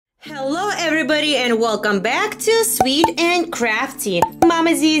Hello everybody and welcome back to Sweet and Crafty.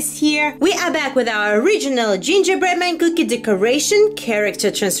 Mama Z is here. We are back with our original gingerbread man cookie decoration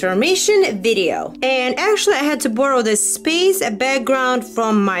character transformation video. And actually I had to borrow this space background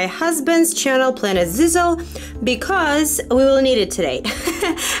from my husband's channel Planet Zizzle because we will need it today.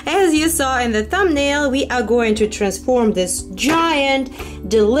 As you saw in the thumbnail, we are going to transform this giant,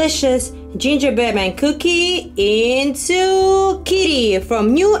 delicious gingerbread man cookie into Kiri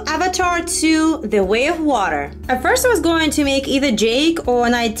from New Avatar to The Way of Water. At first I was going to make either Jake or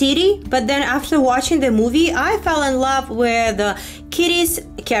Neytiri, but then after watching the movie I fell in love with Kiri's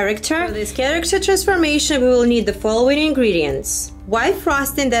character. For this character transformation we will need the following ingredients: white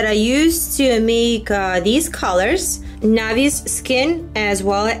frosting that I used to make these colors, Navi's skin, as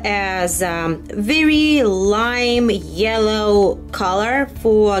well as very lime yellow color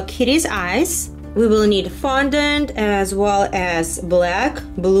for Kiri's eyes. We will need fondant as well as black,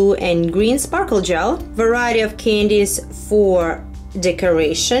 blue, and green sparkle gel. Variety of candies for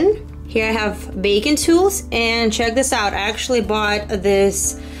decoration. Here I have baking tools, and check this out. I actually bought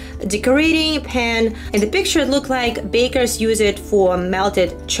this decorating pan. In the picture it looked like bakers use it for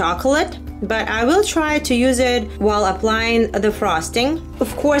melted chocolate, but I will try to use it while applying the frosting.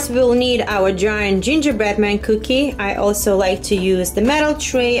 Of course we will need our giant gingerbread man cookie. I also like to use the metal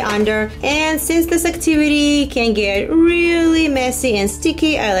tray under, and since this activity can get really messy and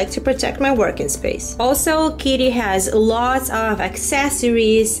sticky, I like to protect my working space. Also, Kiri has lots of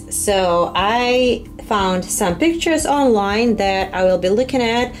accessories, so I found some pictures online that I will be looking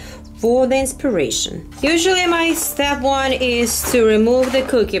at for the inspiration. Usually my step one is to remove the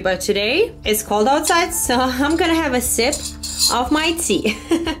cookie, but today it's cold outside, so I'm gonna have a sip of my tea.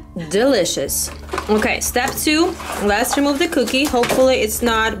 Delicious. Okay, step two, let's remove the cookie. Hopefully it's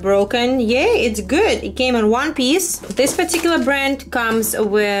not broken. Yay, it's good. It came in one piece. This particular brand comes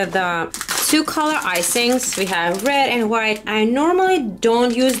with two color icings. We have red and white. I normally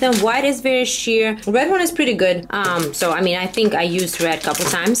don't use them. White is very sheer. Red one is pretty good. So I mean, I think I used red a couple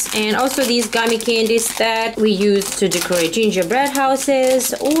times. And also these gummy candies that we use to decorate gingerbread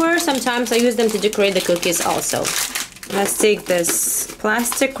houses, or sometimes I use them to decorate the cookies also. Let's take this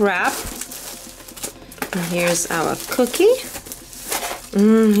plastic wrap. And here's our cookie.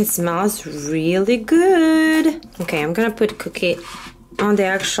 It smells really good. Okay, I'm gonna put cookie on the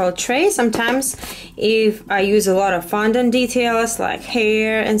actual tray. Sometimes if I use a lot of fondant details like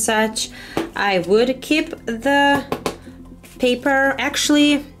hair and such, I would keep the paper.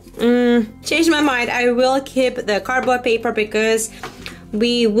 Actually, change my mind. I will keep the cardboard paper because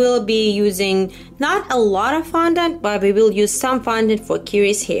we will be using not a lot of fondant, but we will use some fondant for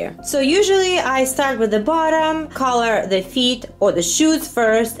Kiri's hair. So usually I start with the bottom, color the feet or the shoes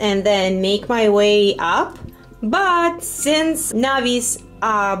first, and then make my way up. But since Navi's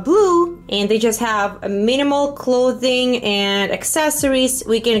are blue and they just have minimal clothing and accessories,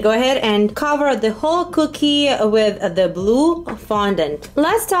 we can go ahead and cover the whole cookie with the blue fondant.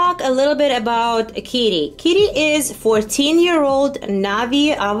 Let's talk a little bit about Kiri. Kiri is 14-year-old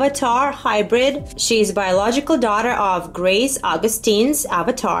Navi avatar hybrid. She's biological daughter of Grace Augustine's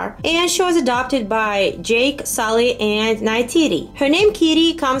avatar, and she was adopted by Jake, Sully, and Neytiri. Her name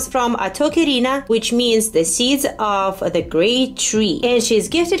Kiri comes from Atokerina, which means the seeds of the great tree, and she's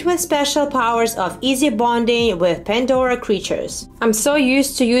gifted with special powers of easy bonding with Pandora creatures. I'm so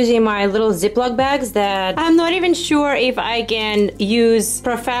used to using my little Ziploc bags that I'm not even sure if I can use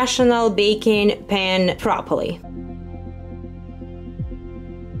professional baking pan properly.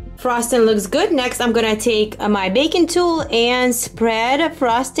 Frosting looks good. Next I'm gonna take my baking tool and spread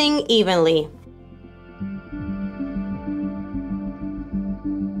frosting evenly.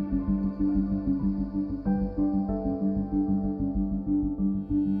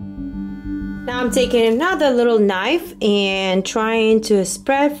 Now I'm taking another little knife and trying to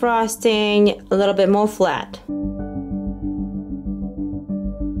spread frosting a little bit more flat.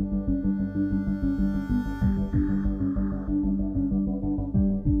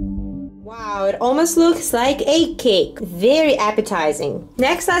 Wow, it almost looks like a cake. Very appetizing.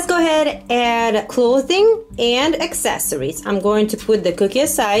 Next, let's go ahead and add clothing and accessories. I'm going to put the cookie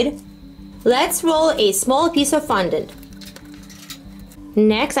aside. Let's roll a small piece of fondant.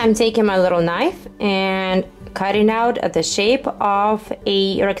 Next, I'm taking my little knife and cutting out the shape of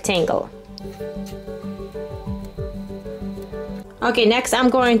a rectangle. Okay, next I'm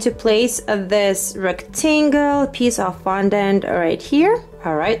going to place this rectangle piece of fondant right here.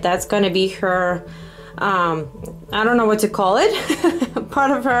 All right, that's gonna be her, I don't know what to call it,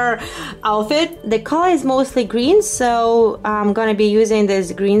 part of her outfit. The color is mostly green, so I'm gonna be using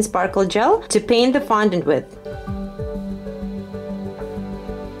this green sparkle gel to paint the fondant with.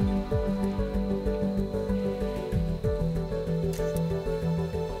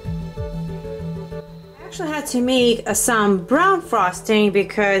 actually had to make some brown frosting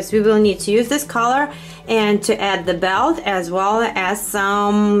because we will need to use this color and to add the belt as well as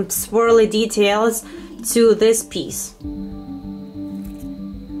some swirly details to this piece.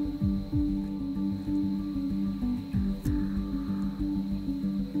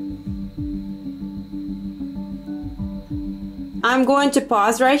 I'm going to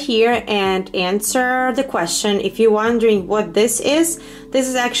pause right here and answer the question. If you're wondering what this is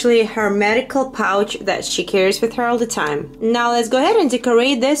actually her medical pouch that she carries with her all the time. Now let's go ahead and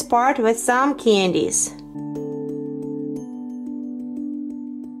decorate this part with some candies.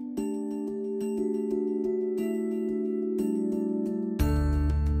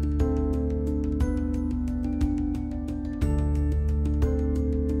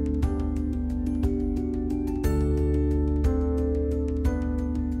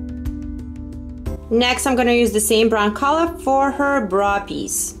 Next, I'm going to use the same brown color for her bra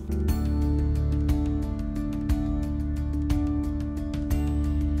piece.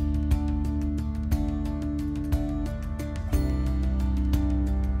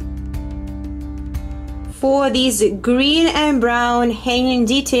 For these green and brown hanging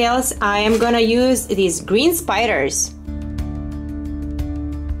details, I am going to use these green spiders.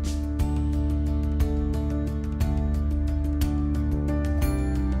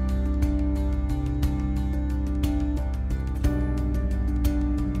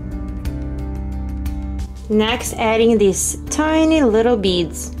 Next, adding these tiny little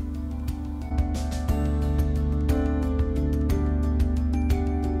beads.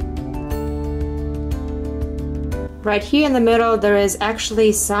 Right here in the middle there is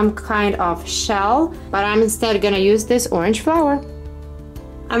actually some kind of shell, but I'm instead gonna use this orange flower.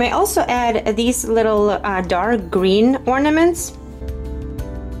 I may also add these little dark green ornaments,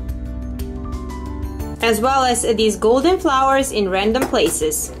 as well as these golden flowers in random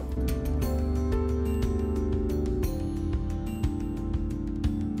places.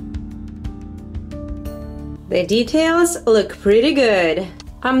 The details look pretty good.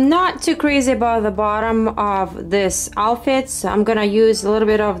 I'm not too crazy about the bottom of this outfit, so I'm gonna use a little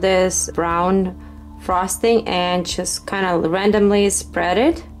bit of this brown frosting and just kind of randomly spread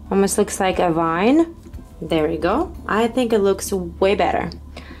it. Almost looks like a vine. There we go. I think it looks way better.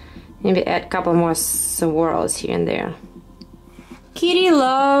 Maybe add a couple more swirls here and there. Kiri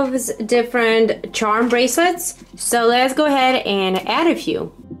loves different charm bracelets, so let's go ahead and add a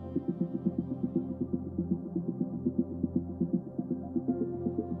few.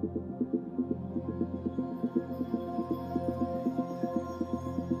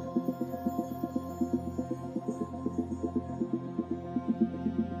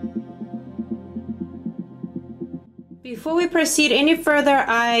 Before we proceed any further,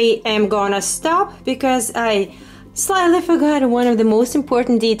 I am gonna stop because I slightly forgot one of the most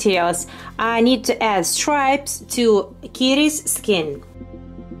important details. I need to add stripes to Kiri's skin.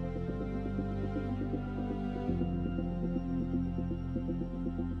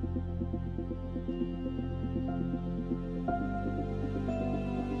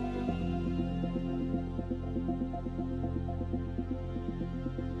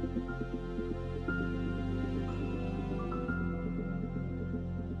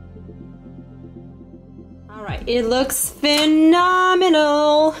 Alright, it looks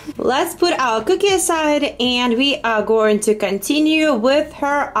phenomenal! Let's put our cookie aside and we are going to continue with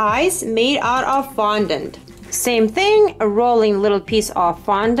her eyes made out of fondant. Same thing, a rolling little piece of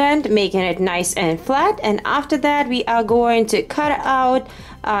fondant, making it nice and flat, and after that we are going to cut out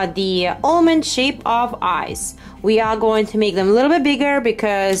the almond shape of eyes. We are going to make them a little bit bigger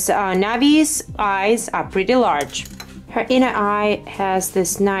because Navi's eyes are pretty large. Her inner eye has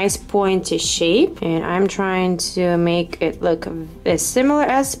this nice pointy shape, and I'm trying to make it look as similar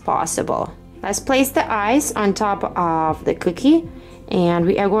as possible. Let's place the eyes on top of the cookie, and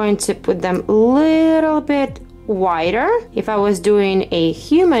we are going to put them a little bit wider. If I was doing a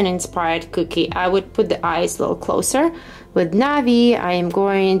human-inspired cookie, I would put the eyes a little closer. With Navi, I am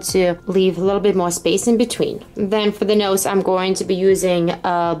going to leave a little bit more space in between. Then for the nose, I'm going to be using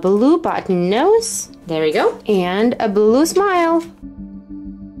a blue button nose. There we go. And a blue smile.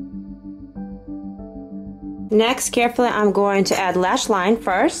 Next, carefully, I'm going to add lash line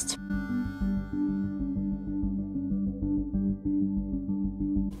first.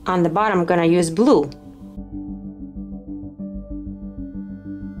 On the bottom, I'm gonna use blue.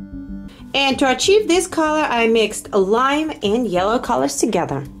 And to achieve this color, I mixed lime and yellow colors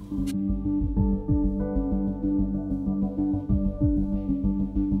together.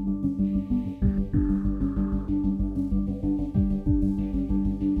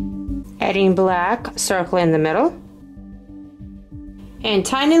 Adding black circle in the middle. And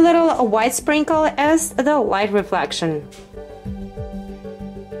tiny little white sprinkle as the light reflection.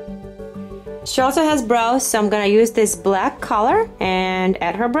 She also has brows, so I'm gonna use this black color and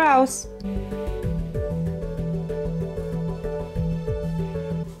add her brows.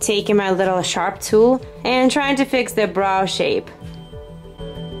 Taking my little sharp tool and trying to fix the brow shape.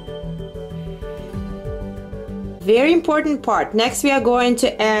 Very important part. Next we are going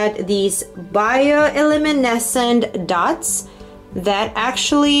to add these bioluminescent dots that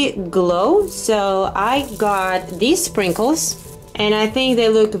actually glow. So I got these sprinkles and I think they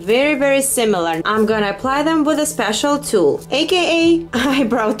look very similar. I'm gonna apply them with a special tool, aka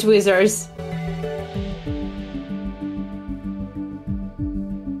eyebrow tweezers.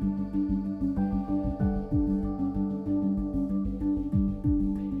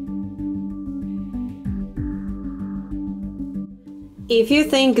 If you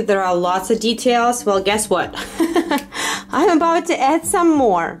think there are lots of details, well, guess what? I'm about to add some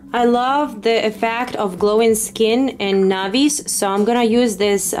more. I love the effect of glowing skin and navis, so I'm gonna use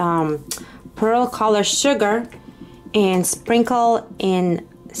this pearl color sugar and sprinkle in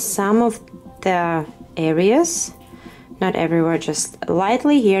some of the areas. Not everywhere, just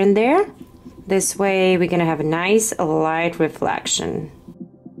lightly here and there. This way we're gonna have a nice light reflection.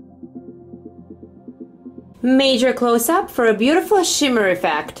 Major close-up for a beautiful shimmer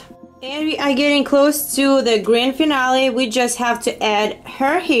effect. And we are getting close to the grand finale. We just have to add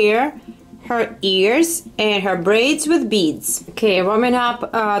her hair, her ears, and her braids with beads. Okay, warming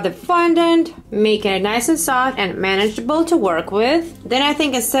up the fondant, making it nice and soft and manageable to work with. Then I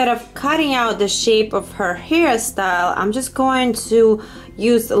think instead of cutting out the shape of her hairstyle, I'm just going to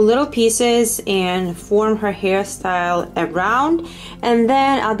use little pieces and form her hairstyle around. And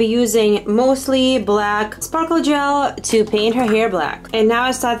then I'll be using mostly black sparkle gel to paint her hair black. And now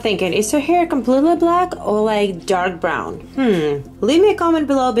I start thinking, is her hair completely black or like dark brown? Leave me a comment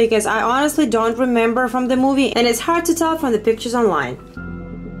below because I honestly don't remember from the movie and it's hard to tell from the pictures online.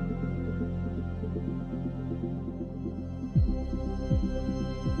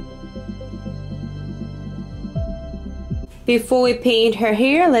 Before we paint her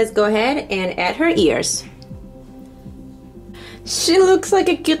hair, let's go ahead and add her ears. She looks like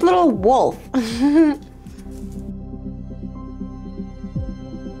a cute little wolf.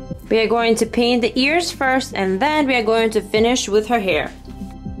 We are going to paint the ears first and then we are going to finish with her hair.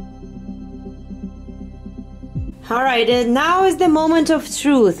 Alright, and now is the moment of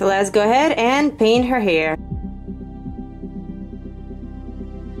truth. Let's go ahead and paint her hair.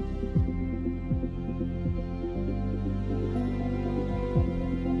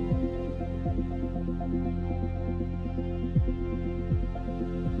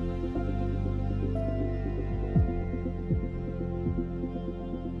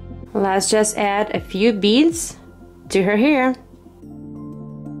 Let's just add a few beads to her hair.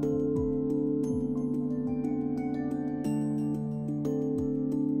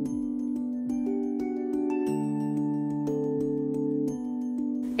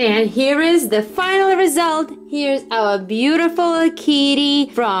 And here is the final result. Here's our beautiful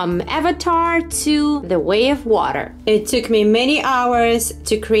Kiri from Avatar to The Way of Water. It took me many hours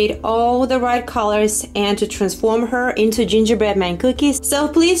to create all the right colors and to transform her into gingerbread man cookies. So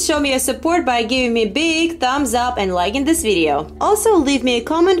please show me your support by giving me a big thumbs up and liking this video. Also leave me a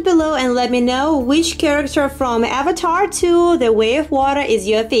comment below and let me know which character from Avatar to The Way of Water is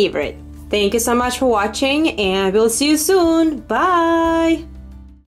your favorite. Thank you so much for watching and we'll see you soon. Bye!